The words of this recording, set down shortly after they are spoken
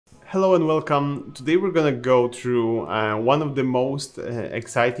Hello and welcome. Today we're going to go through one of the most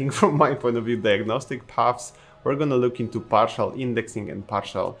exciting, from my point of view, diagnostic paths. We're going to look into partial indexing and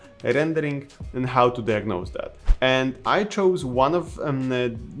partial rendering and how to diagnose that. And I chose one of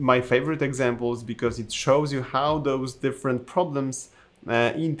my favorite examples because it shows you how those different problems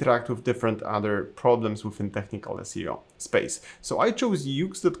interact with different other problems within technical SEO space. So I chose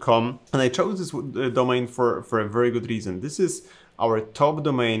Ux.com, and I chose this domain for a very good reason. This is our top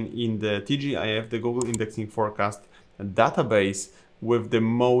domain in the TGIF, the Google Indexing Forecast database, with the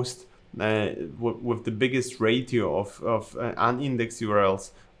most, with the biggest ratio of unindexed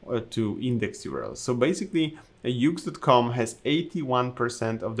URLs to indexed URLs. So basically, Ux.com has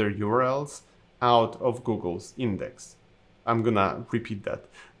 81% of their URLs out of Google's index. I'm gonna repeat that.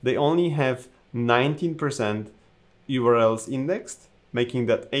 They only have 19% URLs indexed, making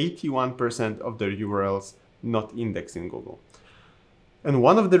that 81% of their URLs not indexed in Google. And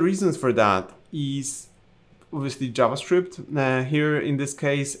one of the reasons for that is obviously JavaScript here in this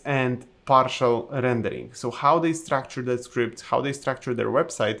case, and partial rendering. So how they structure that script, how they structure their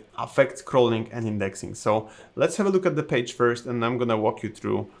website affects crawling and indexing. So let's have a look at the page first, and I'm gonna walk you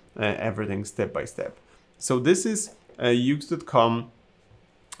through everything step by step. So this is Ux.com,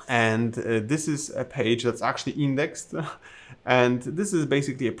 and this is a page that's actually indexed, and this is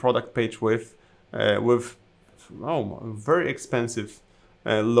basically a product page with very expensive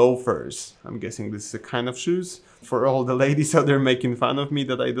loafers. I'm guessing this is a kind of shoes. For all the ladies out there making fun of me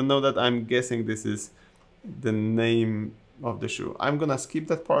that I don't know that, I'm guessing this is the name of the shoe. I'm gonna skip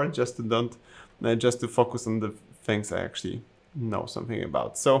that part just to focus on the things I actually know something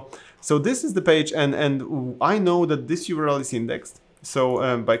about. So this is the page, and I know that this URL is indexed.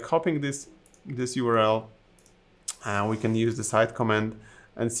 So by copying this URL, we can use the site command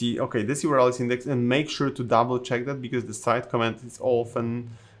and see, okay, this URL is indexed, and make sure to double check that, because the site command is often,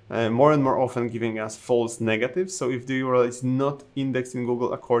 more and more often, giving us false negatives. So if the URL is not indexed in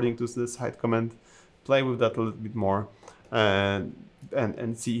Google according to the site command, play with that a little bit more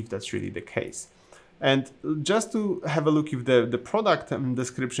and see if that's really the case. And just to have a look if the product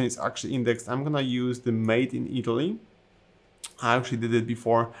description is actually indexed, I'm gonna use the made in Italy. I actually did it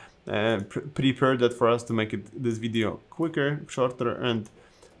before, prepared that for us to make this video quicker, shorter, and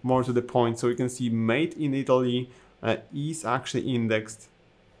more to the point. So you can see made in Italy is actually indexed,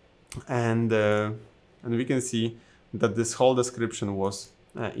 and we can see that this whole description was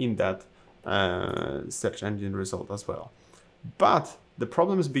in that search engine result as well. But the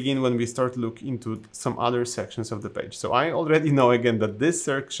problems begin when we start to look into some other sections of the page. So I already know again that this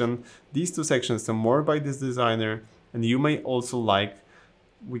section, these two sections, are more by this designer, and you may also like,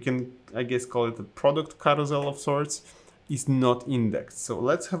 we can, I guess, call it a product carousel of sorts, is not indexed. So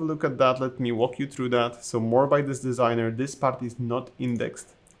let's have a look at that. Let me walk you through that. So more by this designer, this part is not indexed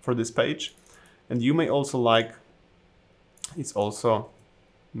for this page. And you may also like, it's also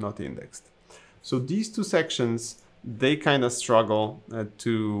not indexed. So these two sections, they kind of struggle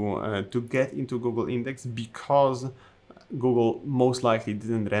to get into Google Index, because Google most likely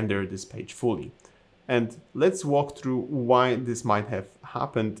didn't render this page fully. And let's walk through why this might have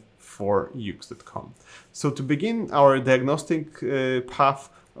happened for Ux.com. So to begin our diagnostic path,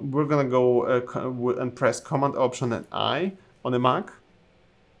 we're gonna go and press Command Option and I on a Mac.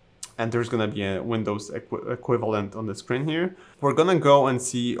 And there's gonna be a Windows equivalent on the screen here. We're gonna go and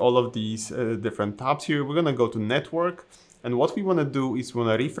see all of these different tabs here. We're gonna go to Network. And what we wanna do is we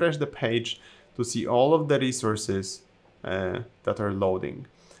wanna refresh the page to see all of the resources that are loading.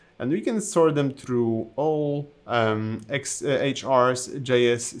 And we can sort them through all HRs,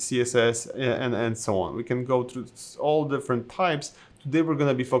 JS, CSS, and so on. We can go through all different types. Today we're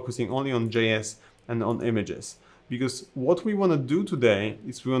gonna be focusing only on JS and on images, because what we wanna do today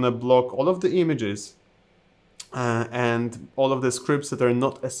is we wanna block all of the images and all of the scripts that are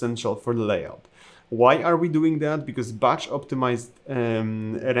not essential for the layout. Why are we doing that? Because batch optimized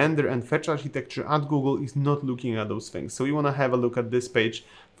render and fetch architecture at Google is not looking at those things. So we want to have a look at this page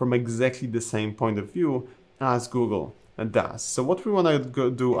from exactly the same point of view as Google does. So what we want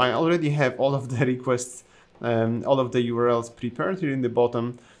to do, I already have all of the requests, all of the URLs prepared here in the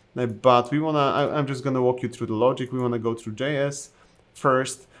bottom, but we want to, I'm just going to walk you through the logic. We want to go through JS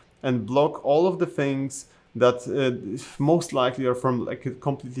first and block all of the things that most likely are from like a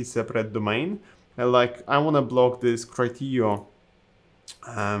completely separate domain. Like I want to block this criteria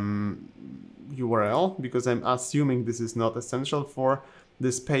URL, because I'm assuming this is not essential for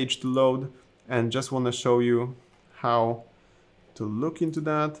this page to load, and just want to show you how to look into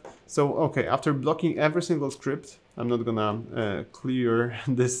that. So, okay, after blocking every single script, I'm not gonna clear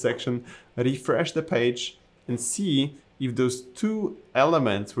this section, refresh the page and see if those two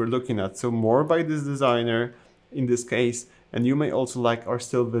elements we're looking at, so more by this designer in this case, and you may also like, are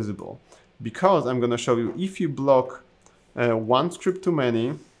still visible. Because I'm going to show you, if you block one script too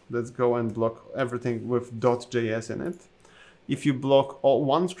many, let's go and block everything with .js in it. If you block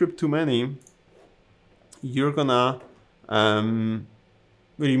one script too many, you're gonna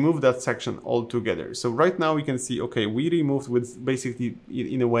remove that section altogether. So right now we can see, okay, we removed with basically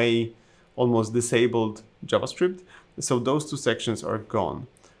in a way almost disabled JavaScript. So those two sections are gone.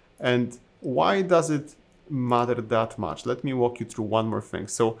 And why does it matter that much? Let me walk you through one more thing.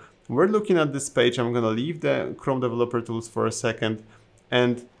 So we're looking at this page. I'm going to leave the Chrome Developer Tools for a second.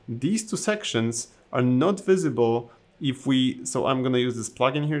 And these two sections are not visible if we, so I'm going to use this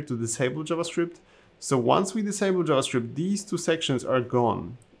plugin here to disable JavaScript. So once we disable JavaScript, these two sections are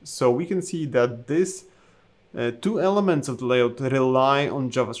gone. So we can see that this two elements of the layout rely on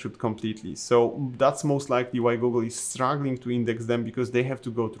JavaScript completely. So that's most likely why Google is struggling to index them, because they have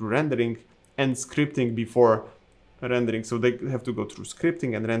to go through rendering and scripting before rendering. So they have to go through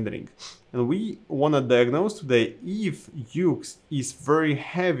scripting and rendering. And we want to diagnose today if UX is very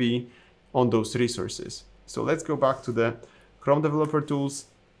heavy on those resources. So let's go back to the Chrome Developer Tools.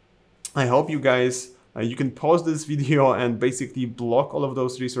 I hope you guys, you can pause this video and basically block all of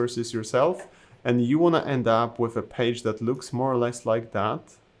those resources yourself. And you want to end up with a page that looks more or less like that.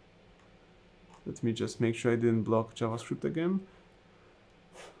 Let me just make sure I didn't block JavaScript again.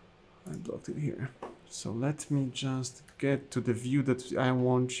 I blocked it here. So let me just get to the view that I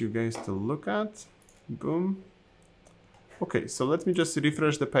want you guys to look at. Boom. Okay, so let me just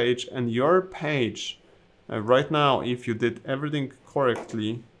refresh the page, and your page right now, if you did everything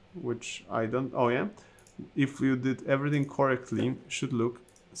correctly, which I don't, oh yeah, if you did everything correctly, should look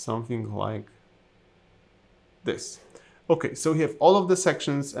something like this. Okay, so we have all of the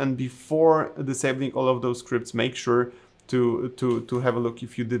sections, and before disabling all of those scripts, make sure to have a look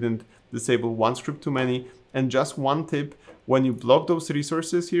if you didn't disable one script too many. And just one tip, when you block those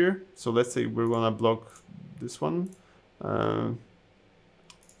resources here, so let's say we're gonna block this one,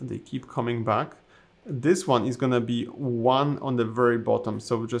 they keep coming back. This one is gonna be one on the very bottom.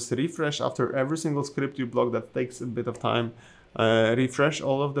 So just refresh after every single script you block. That takes a bit of time. Refresh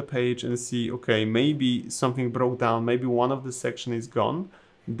all of the page and see, okay, maybe something broke down, maybe one of the section is gone.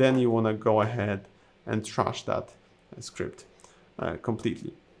 Then you wanna go ahead and trash that script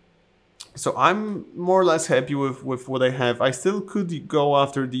completely. So I'm more or less happy with what I have. I still could go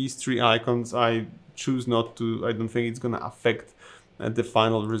after these three icons. I choose not to. I don't think it's gonna affect the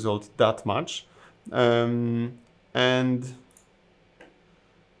final result that much. And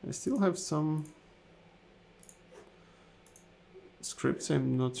I still have some scripts.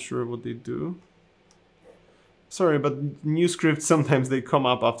 I'm not sure what they do. Sorry, but new scripts, sometimes they come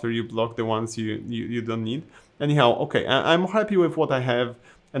up after you block the ones you don't need. Anyhow, okay, I'm happy with what I have.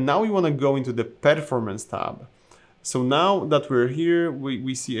 And now we want to go into the performance tab. So now that we're here,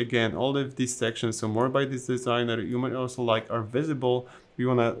 we see again all of these sections. So more by this designer, you might also like, are visible. We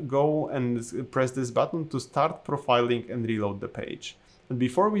want to go and press this button to start profiling and reload the page. And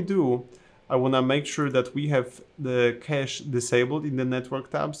before we do, I want to make sure that we have the cache disabled in the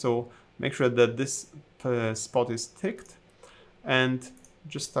network tab. So make sure that this spot is ticked, and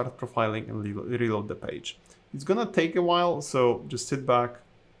just start profiling and reload the page. It's gonna take a while, so just sit back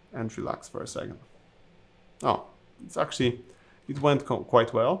and relax for a second. Oh, it went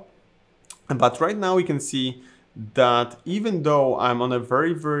quite well. But right now we can see that even though I'm on a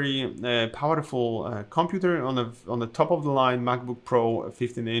very, very powerful computer, on the top of the line MacBook Pro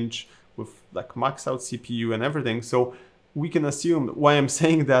 15-inch with like maxed out CPU and everything, so we can assume, why I'm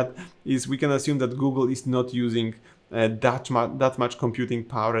saying that is we can assume that Google is not using that much computing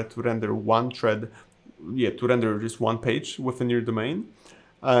power to render one thread, to render just one page within your domain.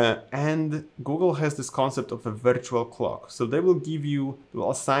 And Google has this concept of a virtual clock. So they will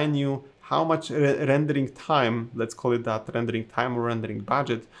assign you how much rendering time, let's call it that, rendering time or rendering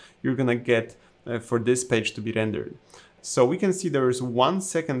budget, you're gonna get for this page to be rendered. So we can see there is 1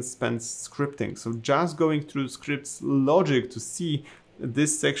 second spent scripting. So just going through scripts logic to see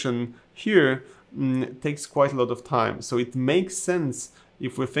this section here takes quite a lot of time. So it makes sense,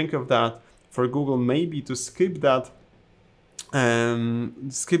 if we think of that, for Google maybe to skip that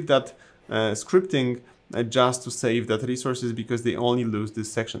scripting just to save that resources, because they only lose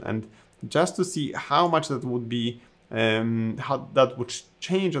this section. And just to see how much that would be, how that would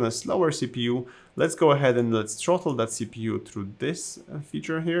change on a slower CPU, let's go ahead and let's throttle that CPU through this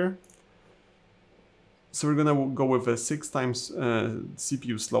feature here. So we're gonna go with a 6 times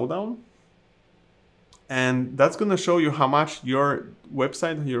CPU slowdown. And that's gonna show you how much your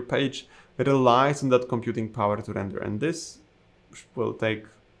website, your page relies on that computing power to render, and this will take,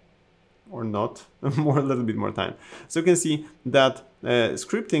 or not, a little bit more time. So you can see that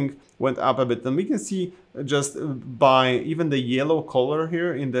scripting went up a bit, and we can see just by even the yellow color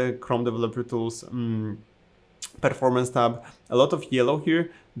here in the Chrome Developer Tools Performance tab, a lot of yellow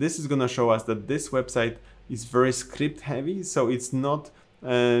here. This is gonna show us that this website is very script heavy, so it's not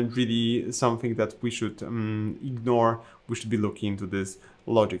really something that we should ignore. We should be looking into this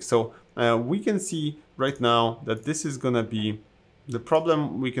logic. So we can see right now that this is gonna be the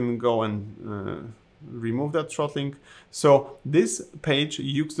problem. We can go and remove that throttling. So this page,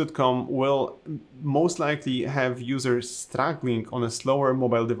 Ux.com, will most likely have users struggling on a slower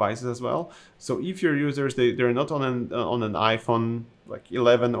mobile devices as well. So if your users, they're not on an iPhone like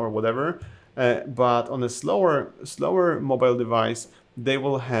 11 or whatever, but on a slower mobile device, they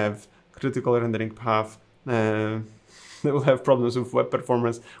will have critical rendering path. They will have problems with web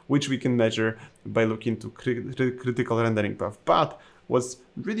performance, which we can measure by looking to critical rendering path. But what's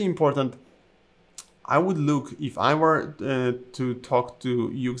really important, I would look, if I were to talk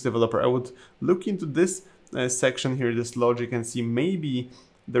to UX developer, I would look into this section here, this logic, and see maybe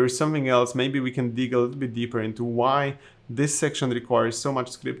there is something else. Maybe we can dig a little bit deeper into why this section requires so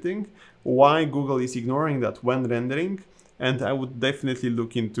much scripting, why Google is ignoring that when rendering. And I would definitely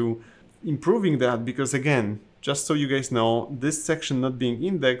look into improving that, because again, just so you guys know, this section not being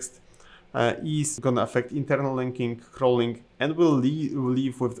indexed is gonna affect internal linking, crawling, and will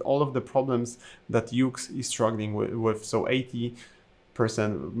leave with all of the problems that UX is struggling with. So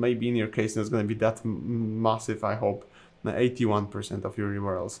 80%, maybe in your case, it's gonna be that massive, I hope, 81% of your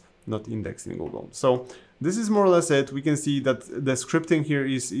URLs not indexed in Google. So this is more or less it. We can see that the scripting here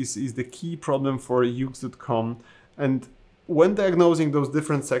is the key problem for Ux.com. And when diagnosing those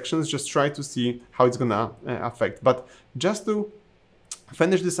different sections, just try to see how it's gonna affect. But just to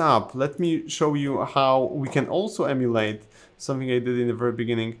finish this up, let me show you how we can also emulate something I did in the very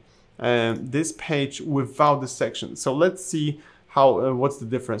beginning, this page without the section. So let's see how what's the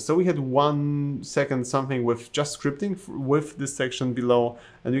difference. So we had 1 second something with just scripting with this section below,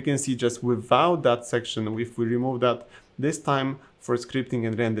 and you can see just without that section, if we remove that, this time for scripting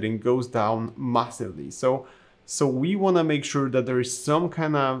and rendering goes down massively. So we want to make sure that there is some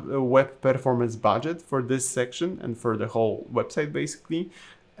kind of web performance budget for this section and for the whole website basically.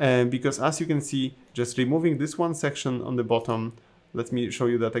 Because as you can see, just removing this one section on the bottom, let me show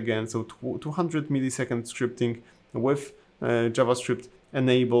you that again. So 200 millisecond scripting with JavaScript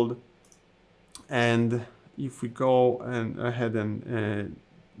enabled. And if we go ahead and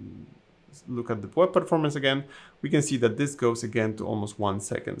look at the web performance again, we can see that this goes again to almost 1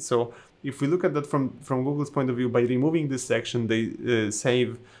 second. So if we look at that from Google's point of view, by removing this section, they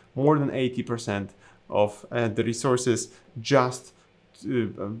save more than 80% of the resources just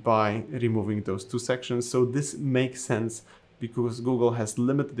by removing those 2 sections. So this makes sense because Google has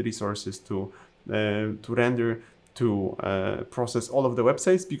limited resources to render, to process all of the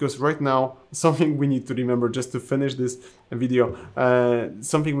websites. Because right now, something we need to remember, just to finish this video,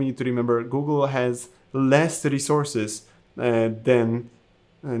 something we need to remember, Google has less resources than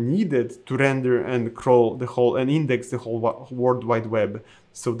needed to render and crawl the whole and index the whole World Wide Web.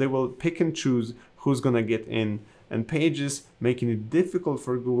 So they will pick and choose who's gonna get in, and pages making it difficult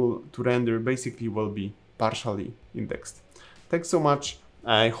for Google to render basically will be partially indexed. Thanks so much.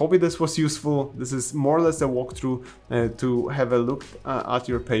 I hope this was useful. This is more or less a walkthrough to have a look at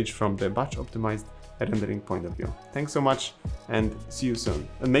your page from the batch optimized rendering point of view. Thanks so much and see you soon.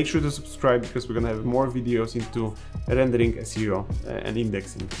 And make sure to subscribe because we're gonna have more videos into rendering, SEO and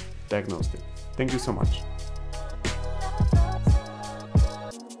indexing Diagnose. Thank you so much.